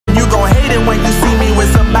it when you see me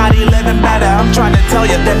with somebody living better. I'm trying to tell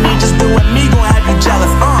you that me just doing me gon' have you jealous.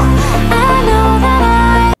 I know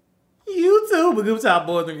that YouTube, but good time,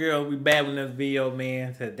 boys and girls. We back with this video,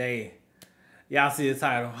 man. Today, y'all see the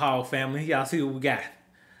title, Hall Family. Y'all see what we got.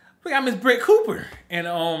 We got Miss Brett Cooper, and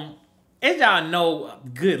as y'all know,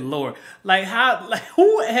 good lord, like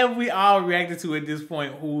who have we all reacted to at this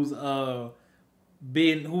point? Who's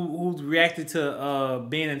reacted to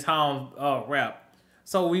Ben and Tom's rap?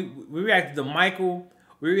 So we reacted to Michael,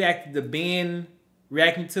 we reacted to Ben,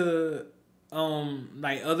 reacting to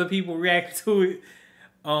like other people reacting to it,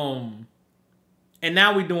 and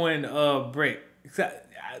now we're doing Brett.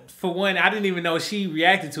 For one, I didn't even know she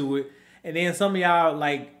reacted to it, and then some of y'all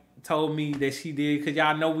like told me that she did, because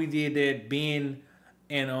y'all know we did that Ben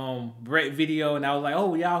and Brett video, and I was like,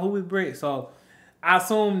 oh y'all, who is Brett? So I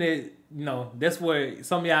assumed that, you know, that's where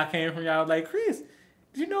some of y'all came from. Y'all was like, Chris,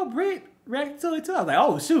 did you know Brett reacted to it too? I was like,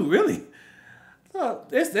 oh shoot, really? So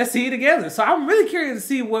let's see it together. So I'm really curious to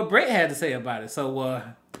see what Brett had to say about it. So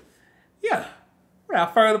yeah,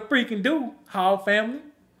 without further freaking ado, Hall Family,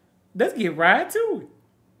 let's get right to it.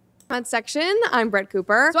 Comment section, I'm Brett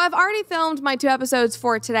Cooper. So I've already filmed my 2 episodes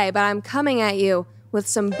for today, but I'm coming at you with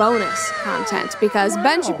some bonus content because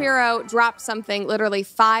Ben Shapiro dropped something literally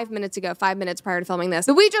 5 minutes ago, 5 minutes prior to filming this,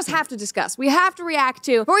 that we just have to discuss. We have to react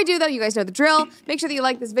to. Before we do though, you guys know the drill. Make sure that you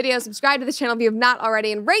like this video, subscribe to this channel if you have not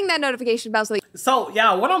already, and ring that notification bell so that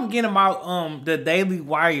y'all, what I'm getting about the Daily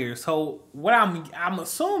Wire. So what I'm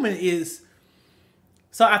assuming is,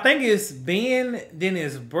 so I think it's Ben, then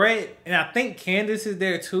it's Brett, and I think Candace is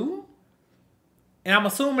there too. And I'm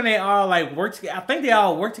assuming they all like work together. I think they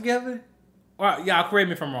all work together. Or y'all correct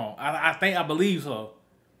me if I'm wrong. I believe so.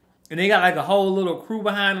 And they got like a whole little crew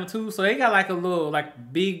behind them too. So they got like a little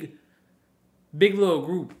like big little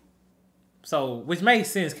group. So which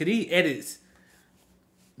makes sense because he edits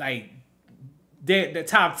like the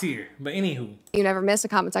top tier. But anywho, you never miss a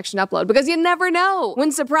comment section upload because you never know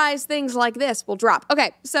when surprise things like this will drop.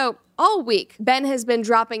 Okay, so all week, Ben has been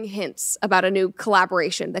dropping hints about a new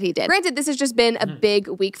collaboration that he did. Granted, this has just been a big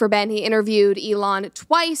week for Ben. He interviewed Elon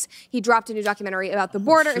twice. He dropped a new documentary about the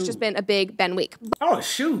border. It's just been a big Ben week. Oh,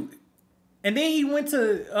 shoot. And then he went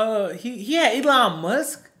to, he had Elon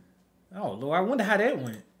Musk. Oh, Lord, I wonder how that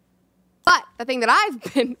went. But the thing that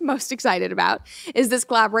I've been most excited about is this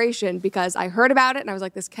collaboration because I heard about it and I was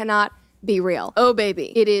like, this cannot be real. Oh,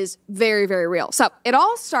 baby. It is very, very real. So it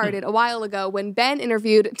all started a while ago when Ben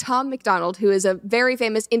interviewed Tom MacDonald, who is a very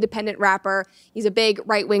famous independent rapper. He's a big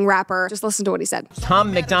right-wing rapper. Just listen to what he said.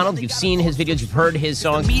 Tom MacDonald, you've seen his videos, you've heard his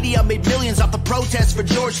songs. The media made millions off the protests for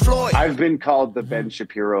George Floyd. I've been called the Ben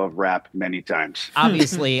Shapiro of rap many times.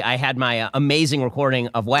 Obviously, I had my amazing recording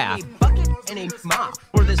of WAP. A bucket and a mop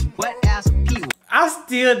for this wet-ass pee. I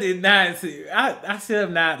still did not see. I still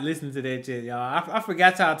have not listened to that yet, y'all. I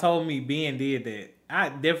forgot y'all told me Ben did that. I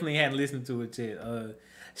definitely hadn't listened to it yet.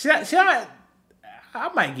 I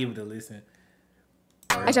might give it a listen.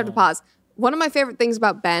 I just have to pause. One of my favorite things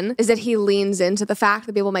about Ben is that he leans into the fact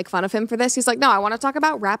that people make fun of him for this. He's like, no, I want to talk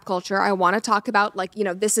about rap culture. I want to talk about, like, you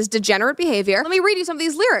know, this is degenerate behavior. Let me read you some of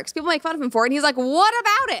these lyrics. People make fun of him for it. And he's like, what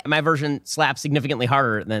about it? My version slaps significantly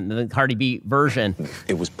harder than the Cardi B version.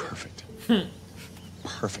 It was perfect.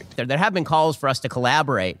 Perfect. There have been calls for us to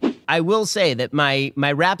collaborate. I will say that my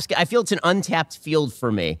rap, I feel it's an untapped field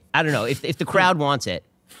for me. I don't know, if the crowd wants it,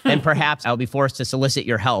 then perhaps I'll be forced to solicit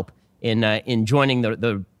your help in joining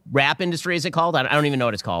the rap industry, is it called? I don't even know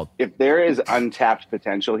what it's called. If there is untapped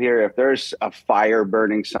potential here, if there's a fire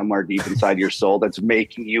burning somewhere deep inside your soul that's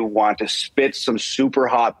making you want to spit some super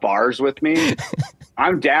hot bars with me,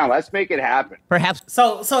 I'm down. Let's make it happen. Perhaps.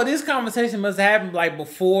 So this conversation must have happened like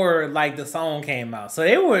before like the song came out. So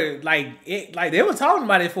they were like they were talking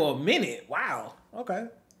about it for a minute. Wow. Okay.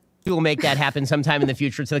 You will make that happen sometime in the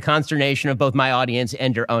future to the consternation of both my audience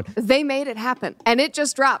and your own. They made it happen. And it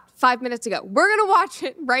just dropped 5 minutes ago. We're going to watch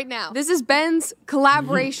it right now. This is Ben's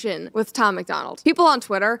collaboration with Tom MacDonald. People on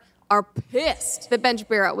Twitter are pissed that Ben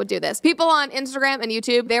Shapiro would do this. People on Instagram and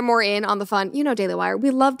YouTube, they're more in on the fun. You know, Daily Wire,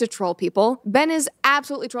 we love to troll people. Ben is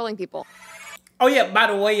absolutely trolling people. Oh yeah, by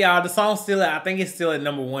the way, y'all, the song's still I think it's still at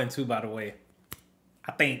 #1 too, by the way.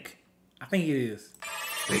 I think it is.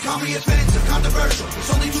 They call me offensive, controversial.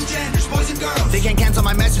 It's only 2 genders, boys and girls. They can't cancel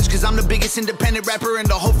my message because I'm the biggest independent rapper in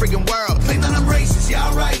the whole freaking world. Claim that I'm racist, yeah,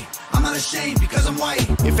 alright. I'm not ashamed because I'm white.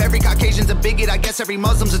 If every Caucasian's a bigot, I guess every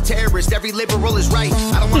Muslim's a terrorist. Every liberal is right.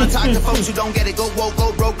 I don't want to talk to folks who don't get it. Go woke,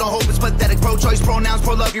 go broke, no hope, it's pathetic. Pro-choice, pronouns,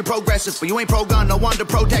 pro-love, you're progressive. But you ain't pro-gun, no one to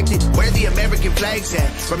protect it. Where the American flags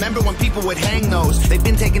at? Remember when people would hang those? They've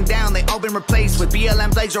been taken down, they all been replaced with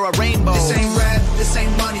BLM flags or a rainbow. This ain't rap, this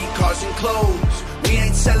ain't money, cars and clothes. We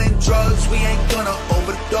ain't selling drugs, we ain't gonna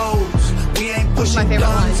overdose. We ain't pushing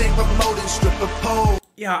guns, ain't promoting stripper pole.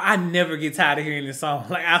 Yo, I never get tired of hearing this song.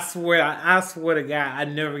 Like, I swear to God, I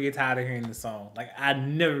never get tired of hearing this song. Like, I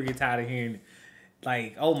never get tired of hearing it.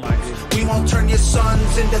 Like, oh my goodness. We won't turn your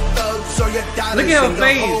sons into thugs or your daughters. Look at her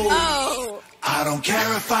face. Oh. I don't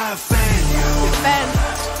care if I offend you. Ben.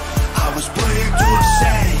 I was put here to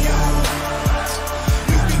upset you.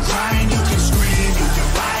 You can cry and you can scream. You can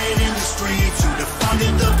riot in the streets. You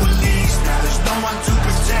defunded the police. Now there's no one to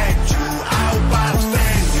protect you. I hope I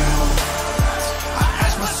offend you. I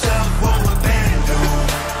ask myself what would Ben do.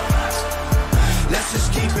 Let's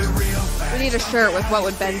just keep it real fast. We need a shirt with what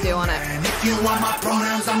would Ben do on it. And if you want my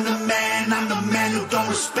pronouns, I'm the man who don't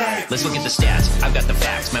respect. Let's look at the stats. I've got the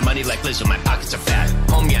facts. My money like Lizzo, my pockets are fat.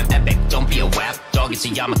 Homie, I'm epic. Don't be a wap. Dog, it's a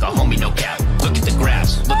yarmulke. Homie, no cap. Look at the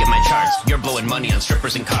graphs. Look at my charts. You're blowing money on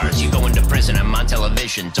strippers and cars. You go into prison. I'm on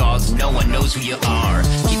television. Dog, no one knows who you are.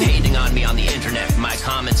 Keep hating on me on the internet. My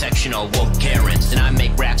comment section all woke Karens. And I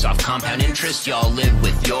make racks off compound interest. Y'all live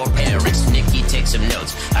with your parents. Nikki, take some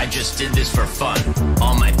notes. I just did this for fun.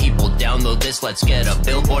 All my people, download this. Let's get a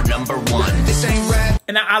Billboard #1. This ain't rap.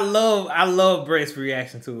 And I love Brett's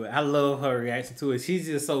reaction to it. I love her reaction to it. She's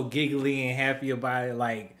just so giggly and happy about it.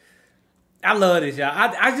 Like, I love this, y'all.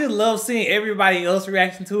 I just love seeing everybody else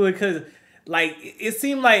reaction to it because, like, it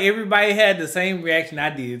seemed like everybody had the same reaction I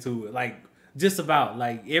did to it. Like, just about.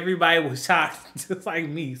 Like, everybody was shocked just like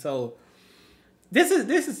me. So, this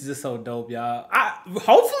is just so dope, y'all.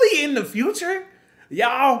 Hopefully in the future,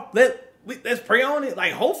 y'all, let's pray on it.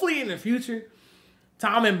 Like, hopefully in the future,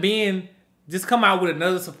 Tom and Ben just come out with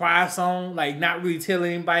another surprise song, like not really tell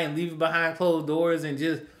anybody and leave it behind closed doors and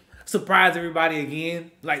just surprise everybody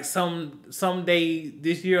again. Like someday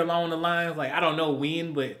this year along the lines, like I don't know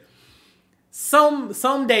when, but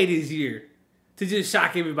someday this year to just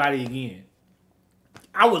shock everybody again.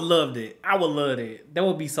 I would love that. I would love that. That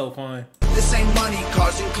would be so fun. This ain't money,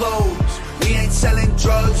 cars and clothes. We ain't selling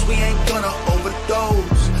drugs, we ain't gonna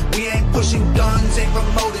overdose. We ain't pushing guns, ain't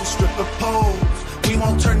promoting stripper poles. We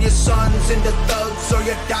won't turn your sons into thugs or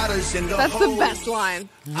your daughters into That's hoes. the best line.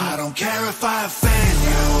 I don't care if I offend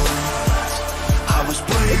you. I was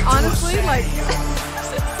put here Honestly, to like, offend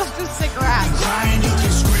you. it's such a sick You rap. can cry and you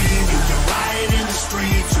can scream. You can riot in the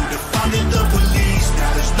streets. You defunded the police.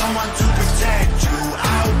 Now there's no one to protect you.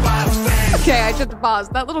 I hope I offend you. Okay, I just pause.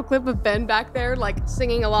 That little clip of Ben back there, like,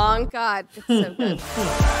 singing along. God, it's so good.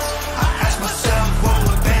 I ask myself what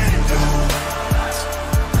would Ben do.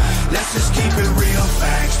 Let's just keep it real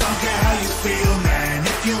facts. Don't care how you feel, man.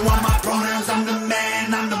 If you want my pronouns, I'm the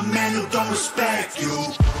man who don't respect you.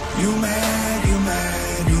 You mad, you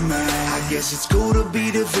mad, you mad. I guess it's cool to be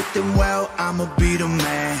the victim, well, I'ma be the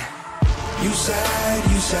man. You sad,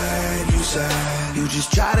 you sad, you sad. You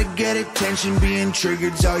just try to get attention, being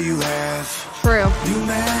triggered's all you have. True. You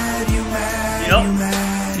mad, you mad, Yep. you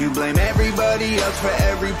mad. You blame everybody else for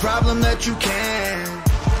every problem that you can.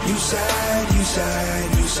 You sad, you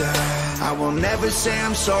sad, you sad. I will never say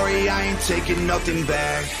I'm sorry, I ain't taking nothing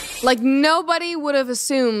back. Like, nobody would have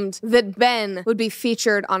assumed that Ben would be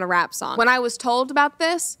featured on a rap song. When I was told about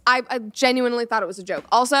this, I genuinely thought it was a joke.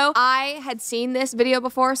 Also, I had seen this video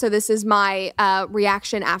before, so this is my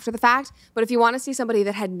reaction after the fact. But if you want to see somebody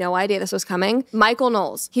that had no idea this was coming, Michael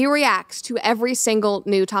Knowles. He reacts to every single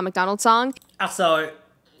new Tom MacDonald song. I saw it.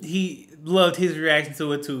 He loved his reaction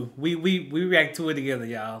to it too. We react to it together,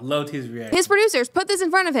 y'all. Loved his reaction. His producers put this in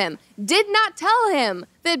front of him, did not tell him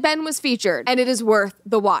that Ben was featured. And it is worth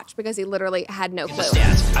the watch because he literally had no clue.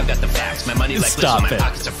 Stats. I've got the facts. My money like Stop Lizzo, my it.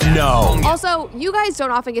 pockets are fat. No. Also, you guys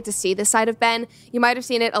don't often get to see this side of Ben. You might have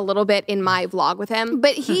seen it a little bit in my vlog with him,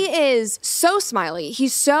 but he is so smiley.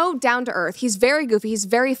 He's so down to earth. He's very goofy. He's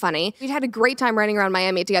very funny. We'd had a great time running around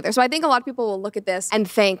Miami together. So I think a lot of people will look at this and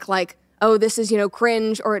think like, oh, this is, you know,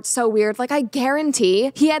 cringe or it's so weird. Like, I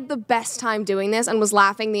guarantee he had the best time doing this and was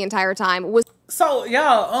laughing the entire time. So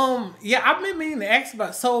y'all, yeah, I've been meaning to ask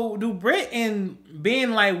about. So do Brett and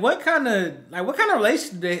Ben like what kind of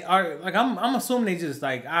relationship they are? Like, I'm assuming they just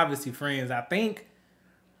like obviously friends. I think.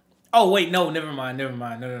 Oh wait, no, never mind.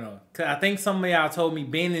 No. Cause I think some of y'all told me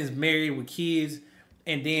Ben is married with kids,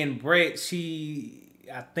 and then Brett,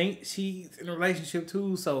 I think she's in a relationship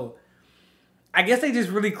too. So I guess they just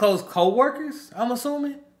really close co-workers, I'm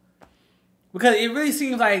assuming. Because it really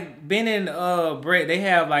seems like Ben and Brett, they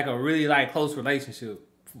have like a really like close relationship.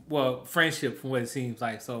 Well, friendship from what it seems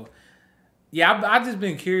like. So yeah, I've just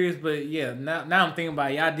been curious, but yeah, now I'm thinking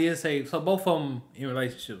about it. Y'all did say, so both of them in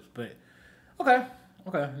relationships, but okay.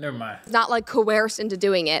 Okay, never mind. Not like coerced into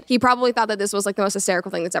doing it. He probably thought that this was like the most hysterical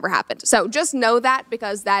thing that's ever happened. So just know that,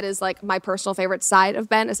 because that is like my personal favorite side of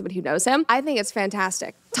Ben as somebody who knows him. I think it's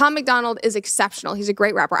fantastic. Tom MacDonald is exceptional. He's a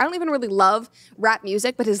great rapper. I don't even really love rap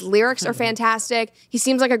music, but his lyrics are fantastic. He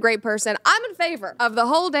seems like a great person. I'm in favor of the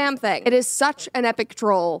whole damn thing. It is such an epic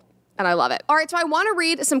troll, and I love it. All right, so I want to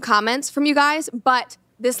read some comments from you guys, but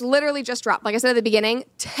this literally just dropped. Like I said at the beginning,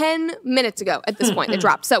 10 minutes ago at this point, it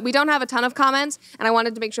dropped. So we don't have a ton of comments, and I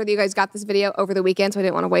wanted to make sure that you guys got this video over the weekend, so I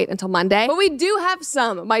didn't want to wait until Monday. But we do have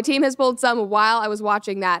some. My team has pulled some while I was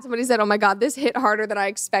watching that. Somebody said, oh my God, this hit harder than I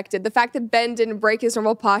expected. The fact that Ben didn't break his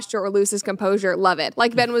normal posture or lose his composure, love it.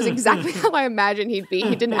 Like Ben was exactly how I imagined he'd be.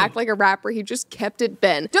 He didn't act like a rapper, he just kept it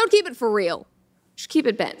Ben. Don't keep it for real. Just keep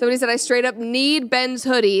it Ben. Somebody said, I straight up need Ben's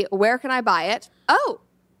hoodie. Where can I buy it? Oh,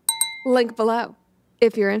 link below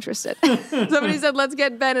if you're interested. Somebody said, let's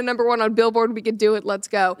get Ben a #1 on Billboard. We could do it. Let's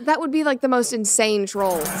go. That would be like the most insane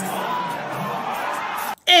troll.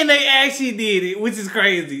 And they actually did it, which is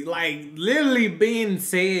crazy. Like, literally Ben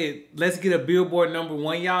said, let's get a Billboard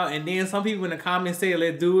 #1, y'all. And then some people in the comments said,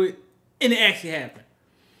 let's do it. And it actually happened.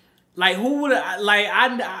 Like, who would have,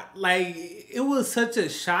 like, it was such a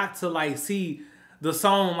shock to, like, see the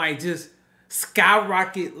song, like, just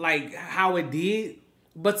skyrocket, like, how it did.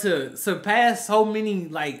 But to surpass so many,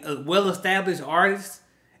 like, well-established artists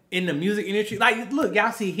in the music industry. Like, look,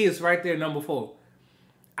 y'all see his right there, #4.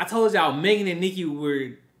 I told y'all Megan and Nicki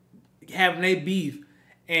were having their beef.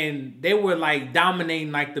 And they were, like,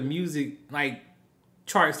 dominating, like, the music, like,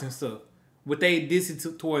 charts and stuff. With they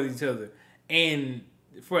dissing towards each other. And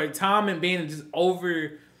for Tom and Ben to just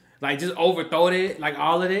overthrow that, like,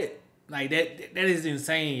 all of that. Like, that is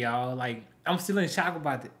insane, y'all. Like, I'm still in shock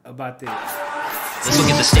about that. Let's look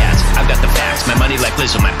at the stats. I've got the facts. My money like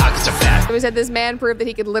Lizzo. My pockets are fat. We said this man proved that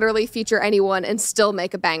he could literally feature anyone and still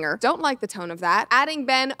make a banger. Don't like the tone of that. Adding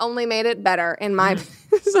Ben only made it better, in my opinion.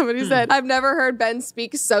 Somebody said, I've never heard Ben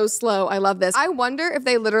speak so slow. I love this. I wonder if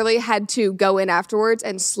they literally had to go in afterwards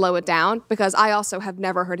and slow it down, because I also have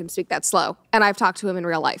never heard him speak that slow. And I've talked to him in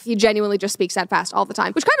real life. He genuinely just speaks that fast all the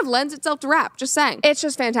time, which kind of lends itself to rap, just saying. It's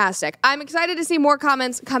just fantastic. I'm excited to see more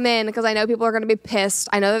comments come in, because I know people are going to be pissed.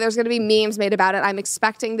 I know that there's going to be memes made about it. I'm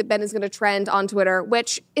expecting that Ben is going to trend on Twitter,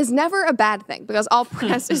 which is never a bad thing, because all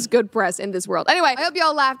press is good press in this world. Anyway, I hope you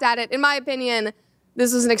all laughed at it. In my opinion,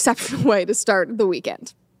 this was an exceptional way to start the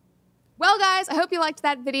weekend. Well, guys, I hope you liked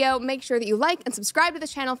that video. Make sure that you like and subscribe to the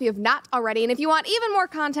channel if you have not already. And if you want even more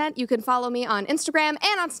content, you can follow me on Instagram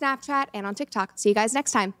and on Snapchat and on TikTok. See you guys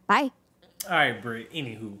next time. Bye. All right, Britt.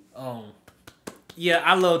 Anywho, yeah,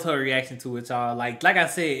 I loved her reaction to it, y'all. Like I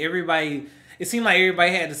said, everybody, it seemed like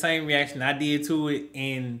everybody had the same reaction I did to it,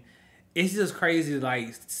 and it's just crazy.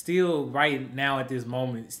 Like, still right now at this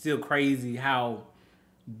moment, it's still crazy how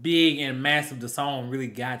big and massive the song really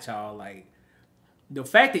got, y'all. Like, the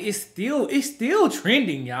fact that it's still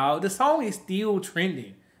trending, y'all. The song is still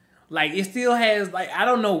trending. Like, it still has, like, I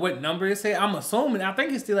don't know what number it said. I'm assuming, I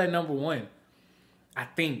think it's still at #1. I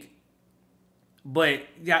think. But,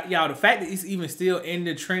 y'all, the fact that it's even still in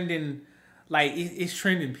the trending, like, it's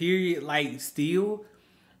trending, period, like, still.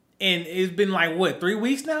 And it's been, like, what, 3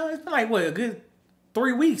 weeks now? It's been, like, what, a good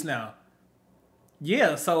 3 weeks now.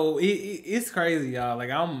 Yeah, so it's crazy, y'all.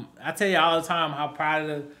 Like, I tell you all the time how proud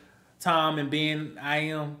of Tom and Ben I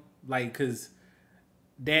am, like, cause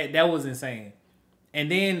that was insane.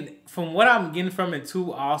 And then from what I'm getting from it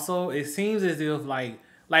too, also, it seems as if like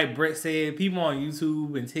Brett said, people on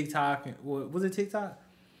YouTube and TikTok, and was it TikTok?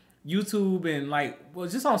 YouTube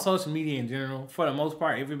and just on social media in general, for the most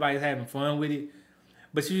part, everybody's having fun with it.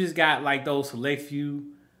 But you just got like those select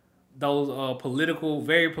few, those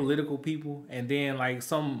very political people, and then like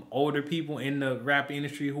some older people in the rap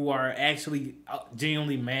industry who are actually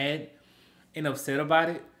genuinely mad and upset about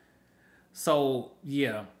it. So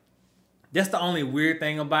yeah, that's the only weird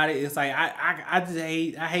thing about it. It's like I just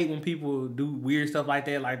hate when people do weird stuff like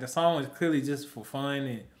that. Like, the song is clearly just for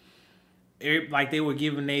fun, and like they were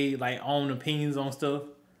giving their like own opinions on stuff.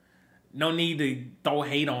 No need to throw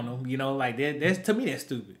hate on them, you know. Like that's to me, that's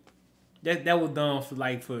stupid. That was dumb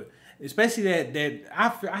for especially that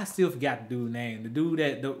I still forgot the dude's name.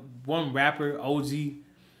 The one rapper, OG,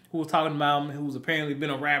 who was talking about him, who's apparently been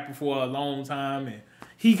a rapper for a long time, and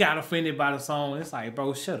he got offended by the song. It's like,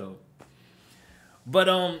 bro, shut up. But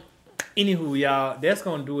anywho, y'all, that's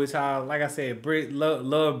gonna do it, y'all. Like I said, Britt,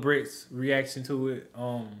 love Britt's reaction to it.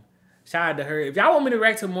 Shout out to her. If y'all want me to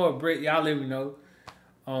react to more of Britt, y'all let me know.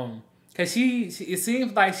 Cause it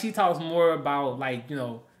seems like she talks more about, like, you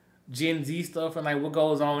know, Gen Z stuff and like what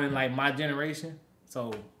goes on in like my generation.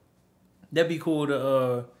 So that'd be cool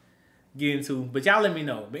to get into. But y'all let me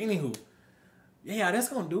know. But anywho, yeah, that's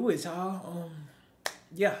gonna do it, y'all.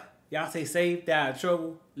 Yeah, y'all stay safe, stay out of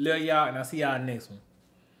trouble. Love y'all, and I'll see y'all next one.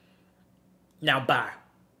 Now, bye.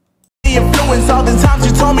 Influence all the times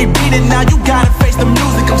you told me beat it. Now you gotta face the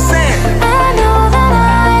music I'm saying.